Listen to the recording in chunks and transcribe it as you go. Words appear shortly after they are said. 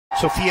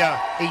Sofya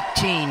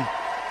 18.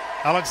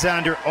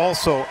 Alexander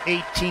also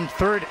 18,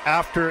 third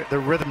after the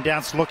rhythm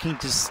dance, looking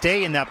to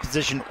stay in that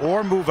position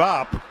or move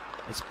up.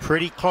 It's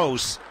pretty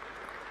close.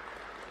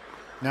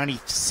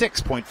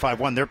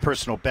 96.51, their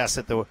personal best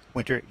at the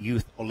Winter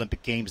Youth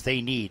Olympic Games.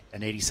 They need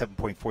an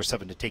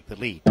 87.47 to take the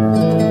lead.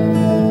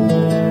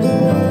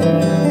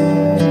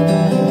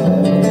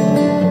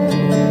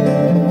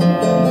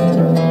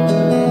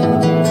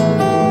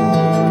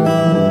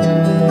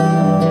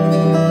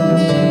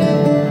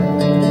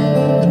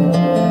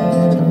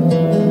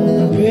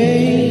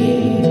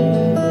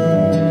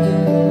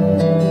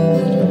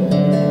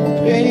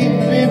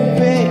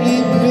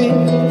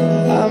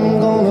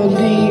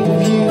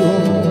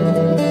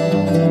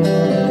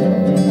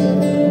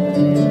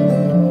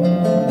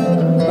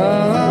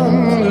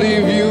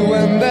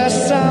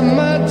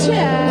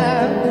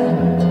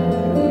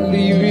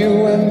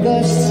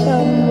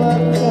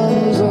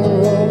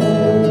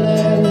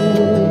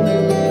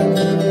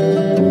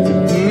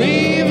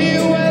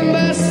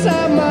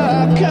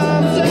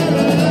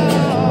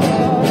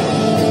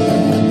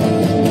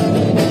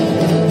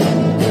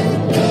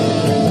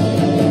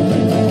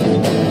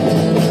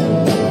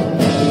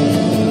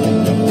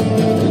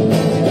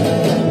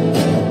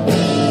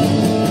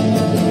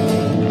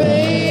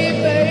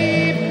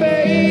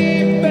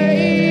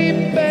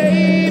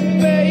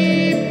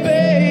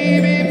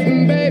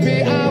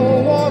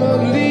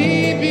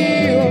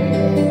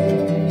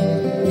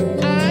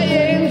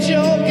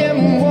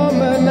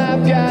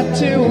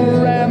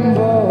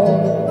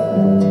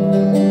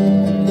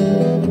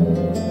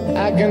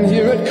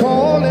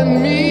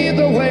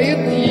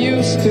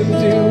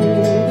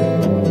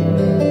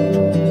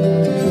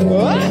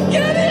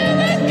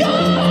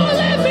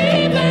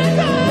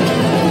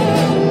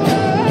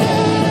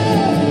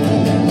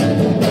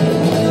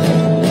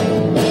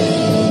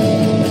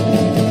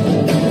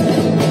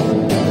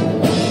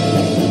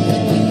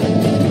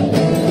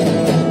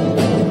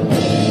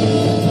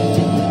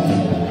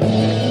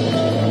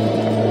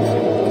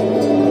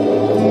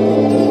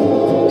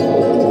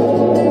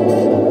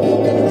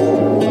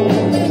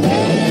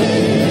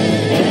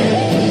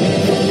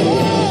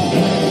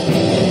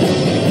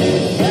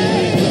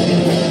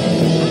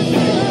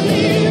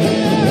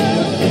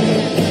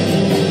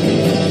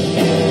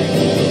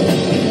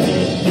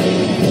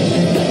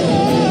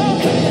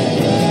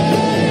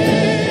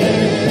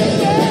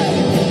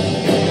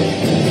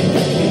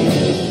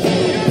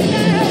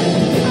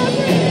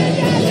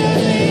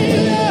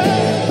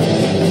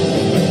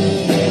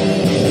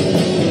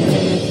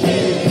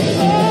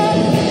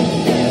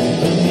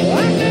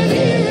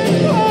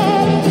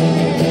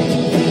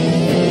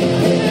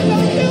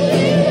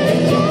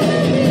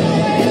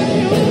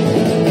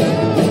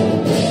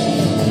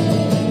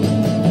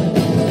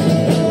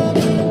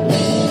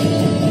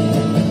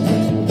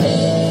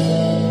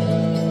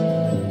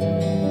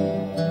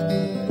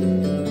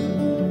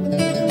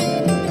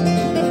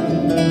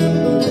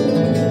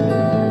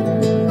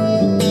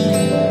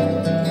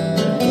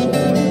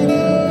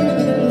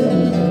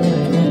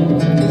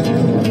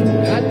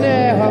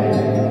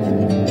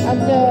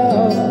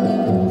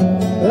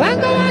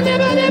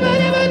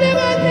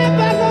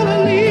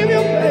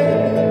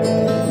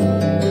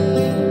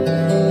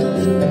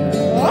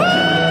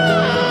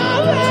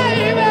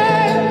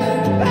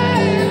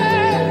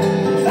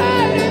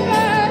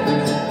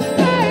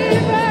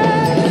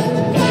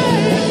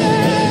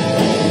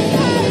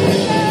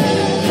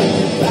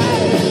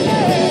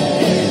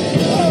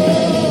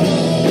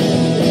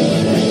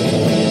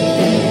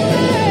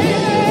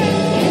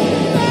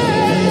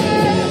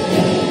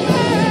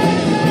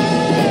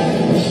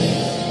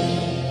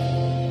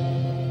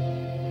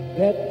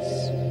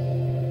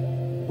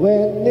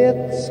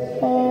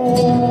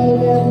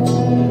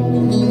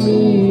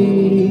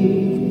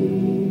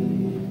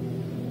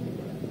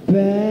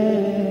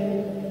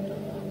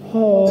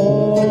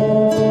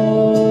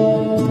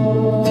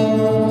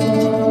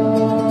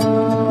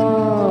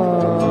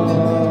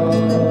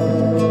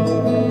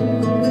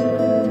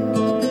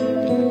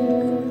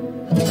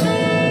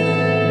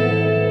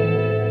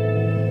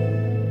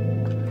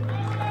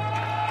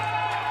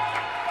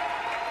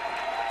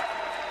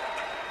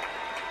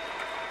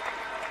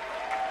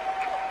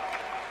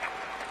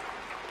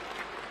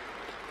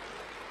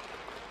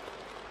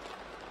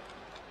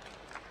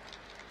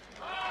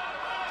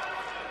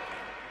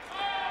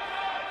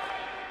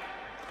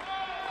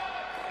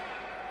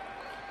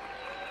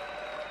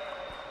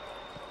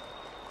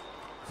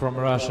 From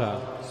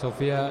Russia,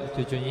 Sofya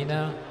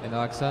Tyutyunina and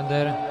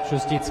Alexander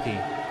Shustutskiy.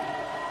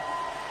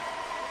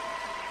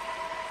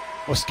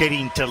 Well,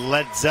 skating to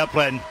Led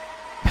Zeppelin,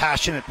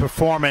 passionate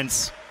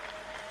performance.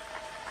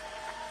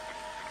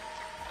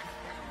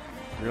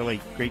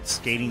 Really great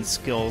skating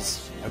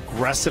skills,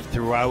 aggressive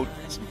throughout.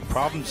 Some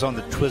problems on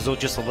the twizzle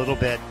just a little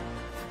bit.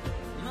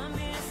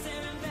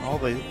 All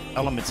the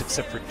elements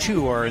except for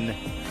two are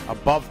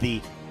above the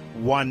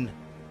 1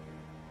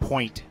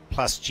 point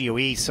plus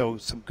GOE, so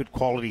some good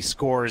quality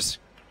scores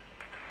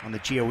on the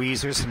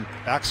GOEs. There's some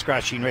back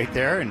scratching right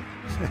there, and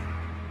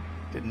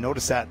didn't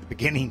notice that at the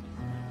beginning.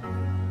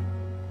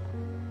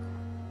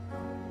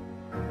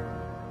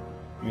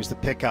 Here's the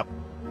pickup.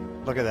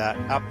 Look at that.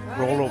 Up,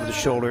 roll over the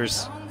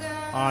shoulders,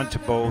 onto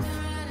both,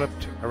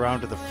 flipped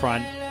around to the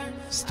front.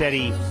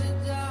 Steady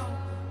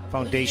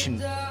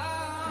foundation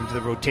into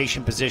the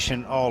rotation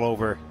position all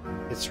over.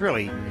 It's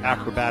really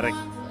acrobatic.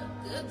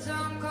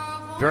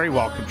 Very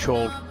well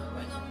controlled.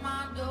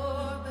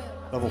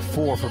 Level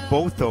 4 for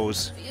both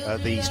those,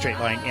 the straight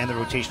line and the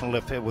rotational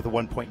lift with a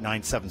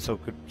 1.97, so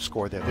good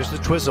score there. There's the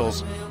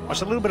twizzles.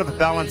 Watch a little bit of a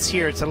balance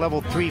here. It's a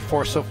level 3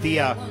 for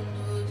Sofya.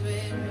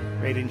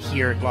 Right in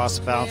here,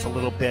 lost balance a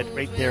little bit.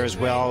 Right there as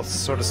well,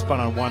 sort of spun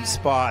on one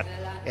spot.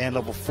 And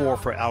level 4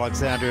 for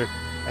Alexander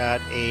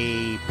at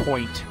a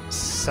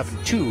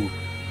 0.72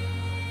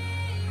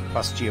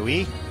 plus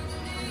GOE.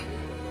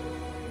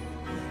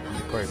 And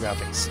the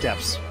choreographic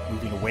steps,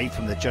 moving away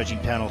from the judging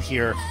panel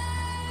here.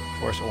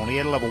 Of course, only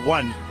at a level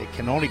 1, it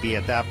can only be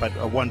at that, but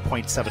a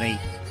 1.78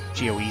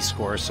 GOE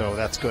score, so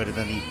that's good. And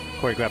then the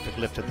choreographic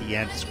lift at the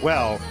end as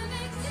well,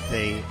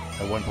 a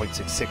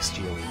 1.66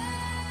 GOE.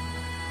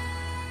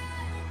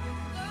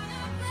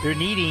 They're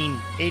needing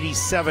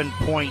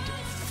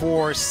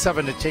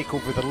 87.47 to take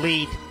over the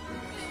lead.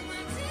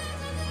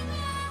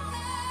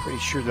 Pretty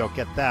sure they'll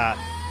get that,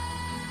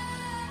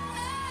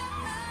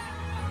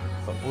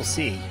 but we'll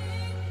see.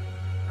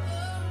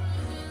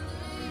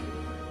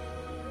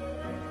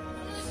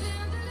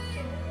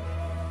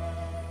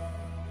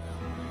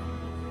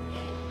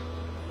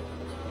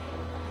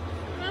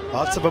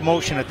 Lots of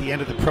emotion at the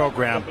end of the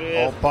program,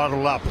 all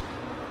bottled up.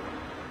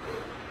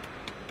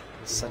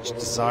 Such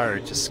desire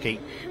to skate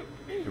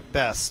your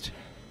best.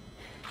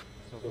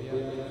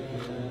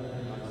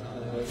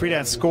 Free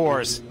dance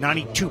scores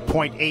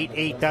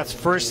 92.88. That's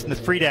first in the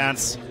free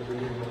dance.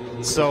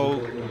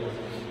 So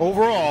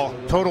overall,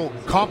 total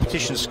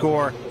competition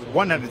score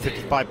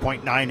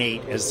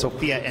 155.98 as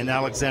Sofya and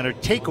Alexander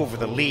take over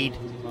the lead.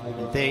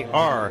 They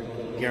are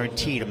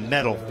guaranteed a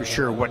medal for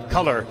sure. What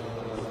color?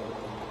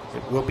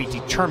 It will be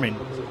determined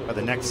by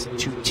the next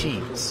two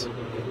teams.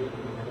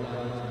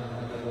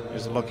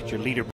 Here's a look at your leader.